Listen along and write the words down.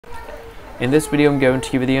In this video, I'm going to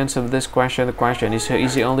give you the answer of this question. The question is, so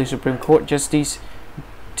is the only Supreme Court justice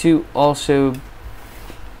to also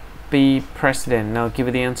be president? Now, I'll give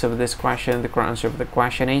you the answer of this question. The correct answer of the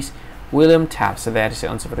question is William Taft. So that is the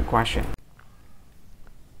answer of the question.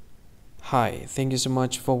 Hi, thank you so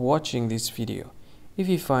much for watching this video. If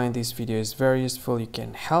you find this video is very useful, you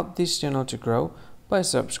can help this channel to grow by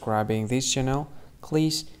subscribing this channel.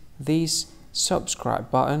 Please this subscribe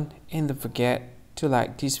button and don't forget to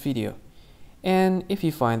like this video. And if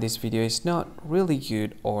you find this video is not really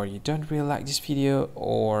good, or you don't really like this video,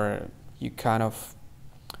 or you kind of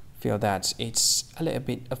feel that it's a little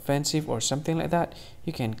bit offensive or something like that,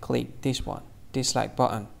 you can click this one, dislike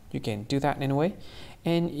button. You can do that anyway.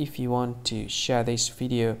 And if you want to share this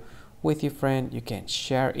video with your friend, you can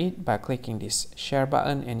share it by clicking this share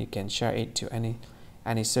button, and you can share it to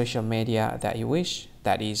any social media that you wish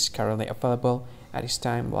that is currently available at this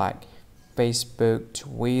time, like Facebook,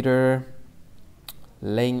 Twitter,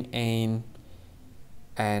 LinkedIn,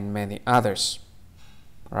 and many others,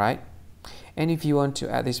 right? And if you want to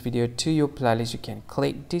add this video to your playlist, you can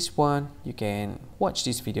click this one. You can watch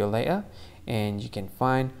this video later, and you can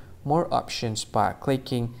find more options by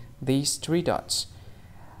clicking these three dots.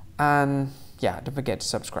 And yeah, don't forget to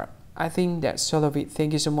subscribe. I think that's all of it.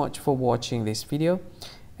 Thank you so much for watching this video,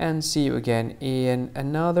 and see you again in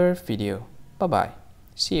another video. Bye bye.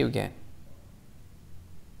 See you again.